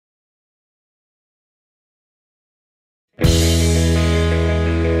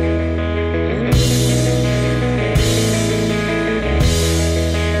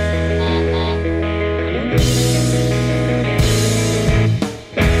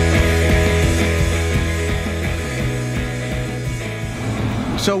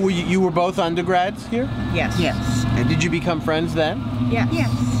So you were both undergrads here? Yes. Yes. And did you become friends then? Yes.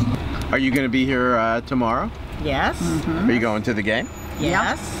 Yes. Are you going to be here tomorrow? Yes. Mm-hmm. Are you going to the game?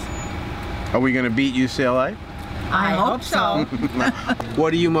 Yes. Are we going to beat UCLA? I hope so.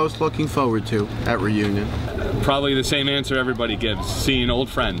 What are you most looking forward to at Reunion? Probably the same answer everybody gives, seeing old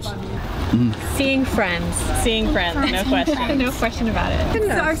friends. Seeing friends. Seeing friends, no question. No question about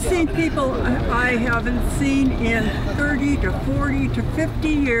it. I've seen people I haven't seen in 30 to 40 to 50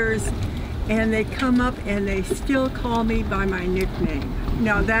 years, and they come up and they still call me by my nickname.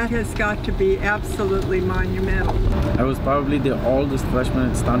 Now that has got to be absolutely monumental. I was probably the oldest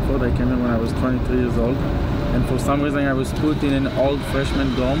freshman at Stanford. I came in when I was 23 years old. And for some reason I was put in an old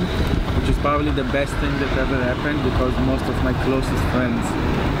freshman dorm, which is probably the best thing that ever happened, because most of my closest friends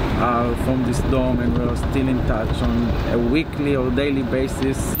are from this dorm and we're still in touch on a weekly or daily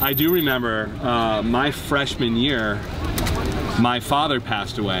basis. I do remember my freshman year, my father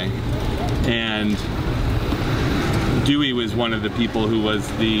passed away, and Dewey was one of the people who was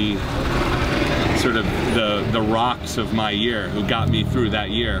the sort of the rocks of my year, who got me through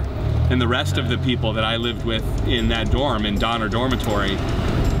that year. And the rest of the people that I lived with in that dorm, in Donner Dormitory,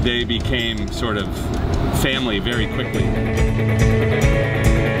 they became sort of family very quickly.